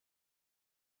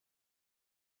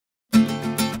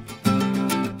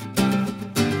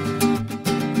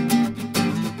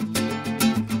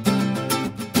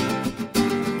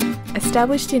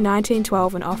Established in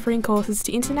 1912 and offering courses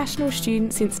to international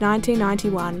students since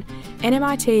 1991,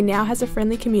 NMIT now has a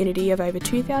friendly community of over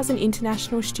 2,000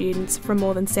 international students from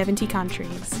more than 70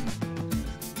 countries.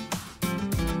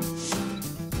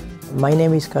 My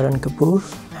name is Karan Kapoor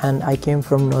and I came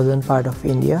from northern part of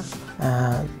India,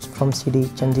 from city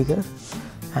Chandigarh,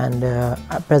 and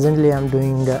presently I am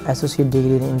doing the associate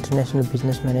degree in international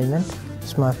business management.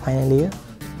 It's my final year.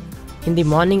 In the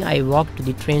morning I walk to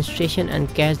the train station and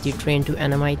catch the train to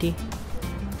NMIT.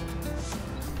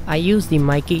 I use the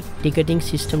MyKey ticketing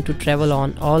system to travel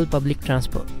on all public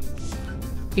transport.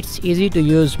 It's easy to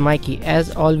use MyKey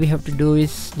as all we have to do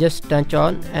is just touch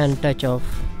on and touch off.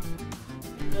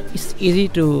 It's easy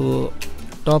to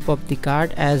top up the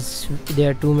card as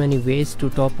there are too many ways to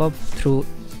top up, through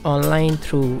online,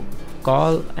 through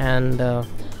call, and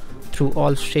through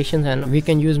all stations, and we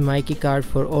can use MyKey card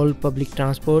for all public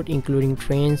transport including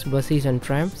trains, buses and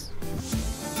trams.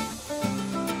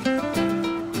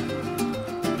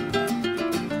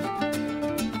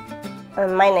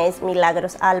 My name is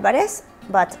Milagros Alvarez,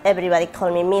 but everybody call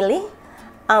me Mili.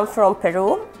 I'm from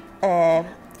Peru. I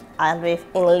live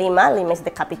in Lima. Lima is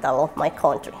the capital of my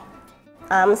country.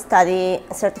 I'm studying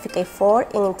Certificate 4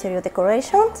 in Interior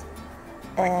Decorations,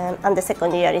 and the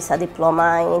second year is a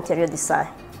Diploma in Interior Design.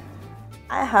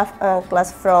 I have a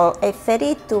class from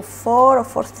 8:30 to 4 or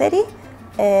 4:30,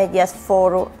 just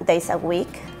 4 days a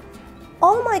week.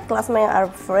 All my classmates are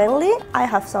friendly. I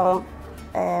have some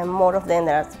more of them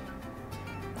that are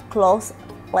close.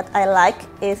 What I like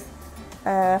is,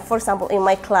 for example, in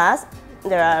my class,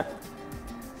 there are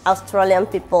Australian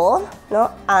people, no?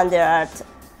 And there are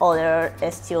other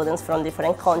students from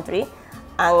different countries,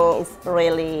 and it's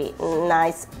really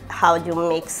nice how you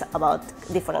mix about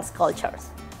different cultures.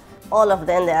 All of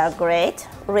them, they are great,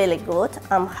 really good.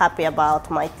 I'm happy about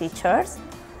my teachers.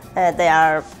 They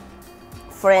are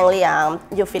friendly and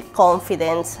you feel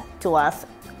confident to ask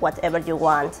whatever you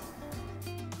want.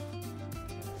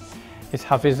 It's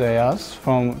Hafiz Ayaz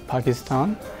from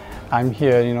Pakistan. I'm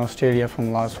here in Australia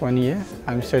from last 1 year.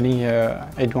 I'm studying here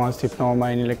Advanced Diploma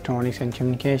in Electronics and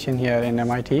Communication here at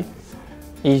NMIT.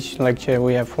 Each lecture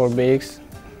we have 4 breaks.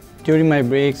 During my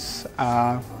breaks,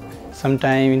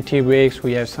 sometime in tea breaks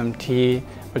we have some tea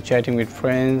or chatting with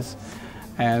friends.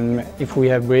 And if we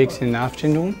have breaks in the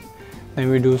afternoon, then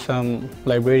we do some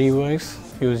library works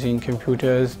using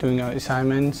computers, doing our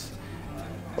assignments.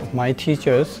 My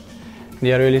teachers,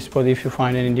 they are really supportive. If you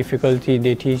find any difficulty,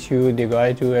 they teach you, they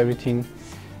guide you, everything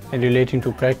relating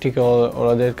to practical or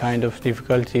other kind of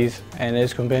difficulties. And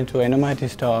as compared to NMIT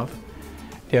staff,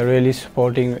 they are really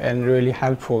supporting and really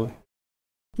helpful.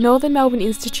 Northern Melbourne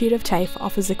Institute of TAFE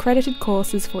offers accredited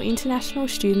courses for international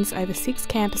students over 6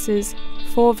 campuses,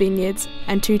 4 vineyards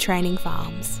and 2 training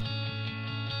farms.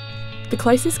 The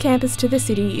closest campus to the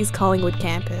city is Collingwood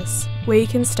campus, where you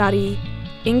can study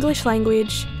English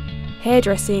language,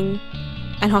 hairdressing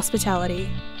and hospitality.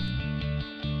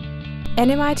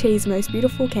 NMIT's most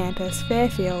beautiful campus,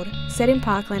 Fairfield, set in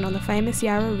parkland on the famous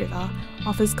Yarra River,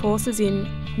 offers courses in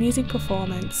music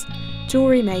performance,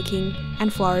 jewellery making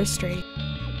and floristry.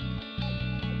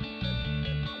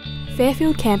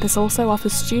 Fairfield campus also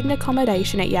offers student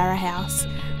accommodation at Yarra House,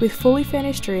 with fully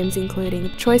furnished rooms including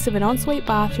choice of an ensuite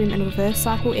bathroom and reverse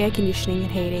cycle air conditioning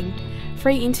and heating,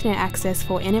 free internet access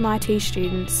for NMIT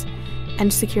students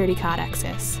and security card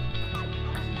access.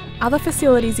 Other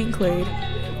facilities include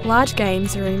large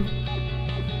games room,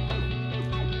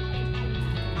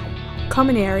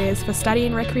 common areas for study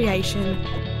and recreation,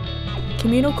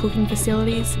 communal cooking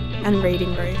facilities and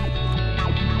reading room.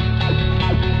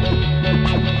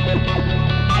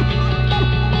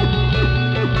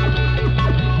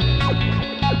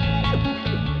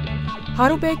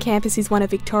 Heidelberg campus is one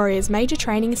of Victoria's major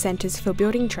training centres for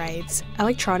building trades,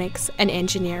 electronics and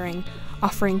engineering,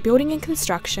 offering building and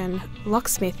construction,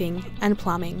 locksmithing and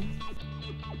plumbing.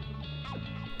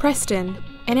 Preston,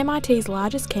 NMIT's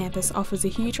largest campus, offers a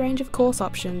huge range of course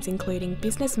options including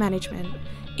business management,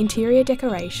 interior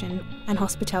decoration and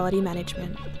hospitality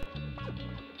management.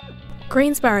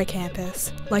 Greensborough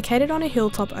campus, located on a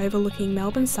hilltop overlooking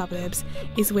Melbourne suburbs,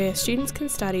 is where students can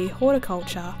study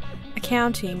horticulture,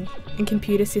 accounting and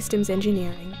computer systems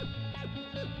engineering.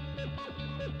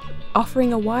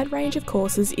 Offering a wide range of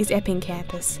courses is Epping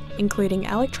campus, including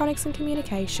electronics and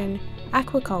communication,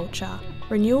 aquaculture,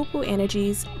 renewable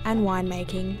energies and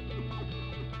winemaking.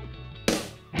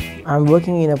 I'm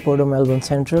working in a Port of Melbourne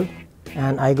Central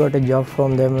and I got a job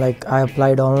from them. Like, I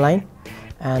applied online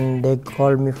and they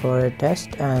called me for a test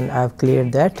and I've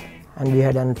cleared that, and we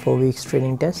had a 4 weeks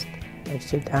training test.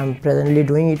 That's it. I'm presently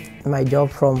doing my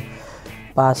job from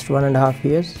past 1.5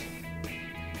 years.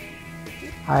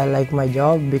 I like my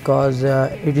job because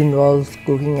it involves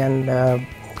cooking and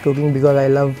cooking because I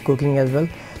love cooking as well.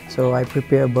 So I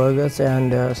prepare burgers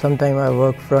and sometimes I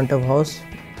work front of house.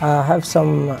 I have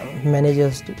some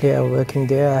managers, they are working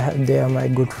there. They are my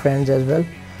good friends as well.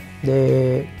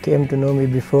 They came to know me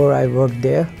before I worked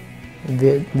there.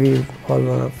 We all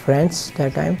were friends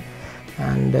that time.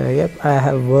 And yep, I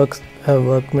have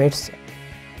workmates.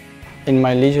 In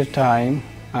my leisure time,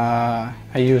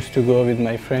 I used to go with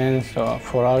my friends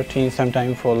for outing,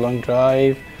 sometimes for long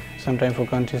drive, sometimes for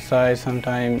countryside,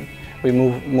 sometimes we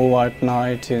move at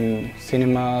night in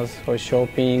cinemas or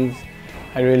shopping.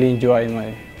 I really enjoy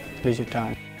my leisure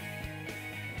time.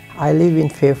 I live in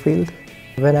Fairfield.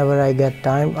 Whenever I get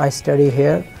time, I study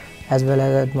here as well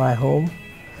as at my home.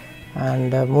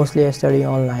 And mostly I study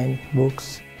online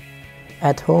books.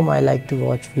 At home I like to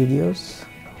watch videos.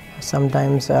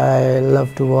 Sometimes I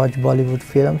love to watch Bollywood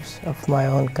films of my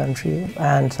own country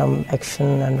and some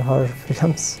action and horror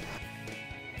films.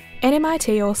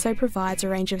 NMIT also provides a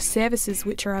range of services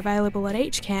which are available at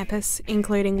each campus,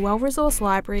 including well-resourced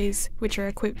libraries which are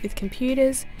equipped with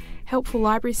computers, helpful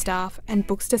library staff and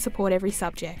books to support every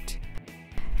subject.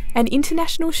 An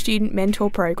international student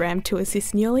mentor program to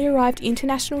assist newly arrived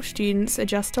international students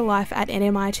adjust to life at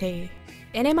NMIT.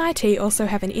 NMIT also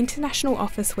have an international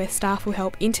office where staff will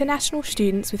help international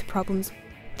students with problems.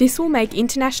 This will make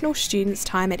international students'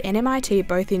 time at NMIT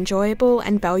both enjoyable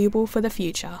and valuable for the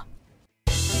future.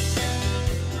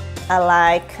 I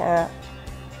like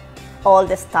all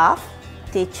the staff,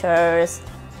 teachers,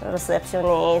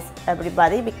 receptionists,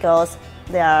 everybody, because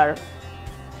they are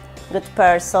good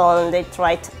person, they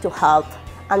try to help,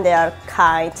 and they are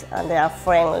kind and they are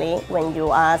friendly when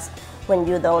you ask, when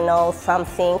you don't know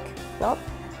something. No?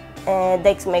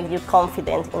 They make you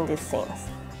confident in these things.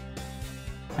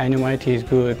 NMIT is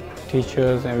good.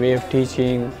 Teachers and way of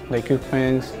teaching, the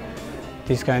equipments,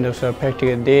 these kind of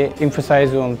practical. They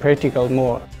emphasize on practical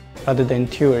more rather than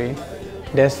theory.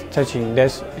 That's touching.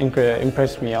 That's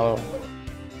impressed me a lot.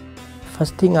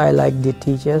 First thing, I like the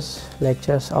teachers,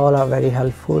 lecturers, all are very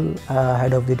helpful.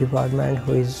 Head of the department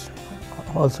who is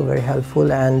also very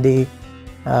helpful, and the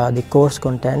course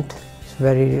content is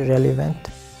very relevant.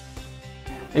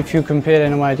 If you compare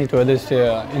NMIT to other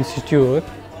institutes,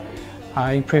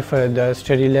 I prefer the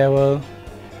study level,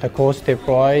 the course they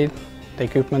provide, the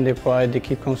equipment they provide. They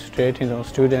keep concentrating on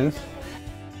students.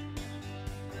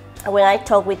 When I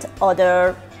talk with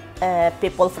other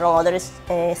people from other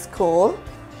schools,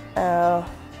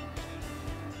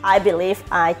 I believe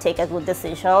I take a good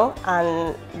decision,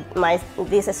 and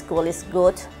this school is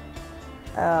good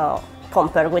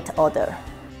compared with other.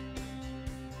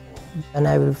 When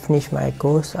I will finish my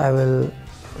course, I will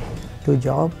do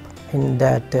job in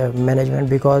that management,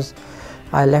 because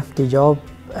I left the job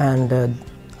and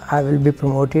I will be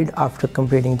promoted after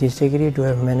completing this degree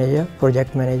to a manager,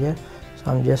 project manager.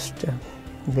 So I'm just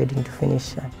waiting to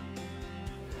finish that.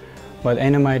 But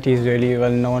NMIT is really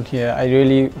well known here. I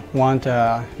really want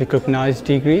a recognized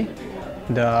degree,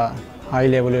 the high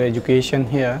level of education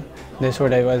here. That's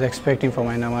what I was expecting from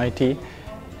NMIT.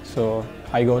 So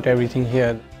I got everything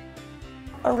here.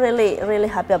 I'm really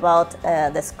happy about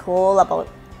the school, about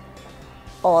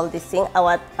all these things,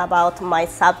 about my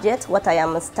subject, what I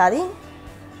am studying.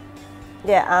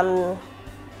 Yeah,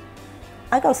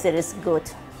 I consider it's good.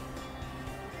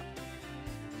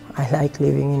 I like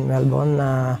living in Melbourne.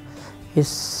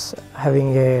 It's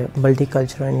having a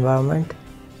multicultural environment.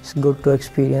 It's good to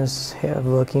experience here,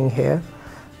 working here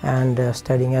and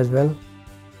studying as well.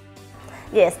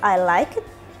 Yes, I like it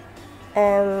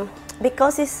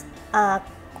because it's a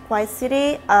quiet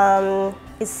city,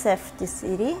 it's safety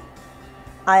city.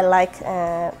 I like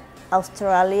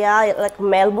Australia, I like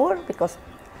Melbourne because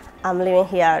I'm living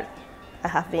here. I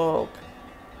have been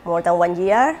more than 1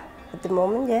 year at the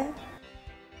moment, yeah.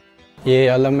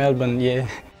 Yeah, I love Melbourne, yeah.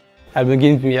 Melbourne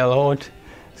gives me a lot,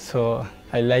 so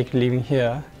I like living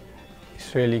here.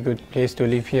 It's a really good place to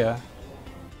live here.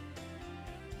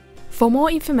 For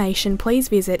more information, please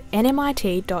visit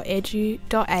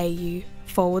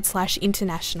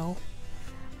nmit.edu.au/international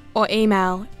or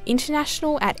email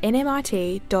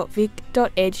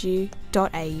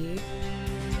international@nmit.vic.edu.au.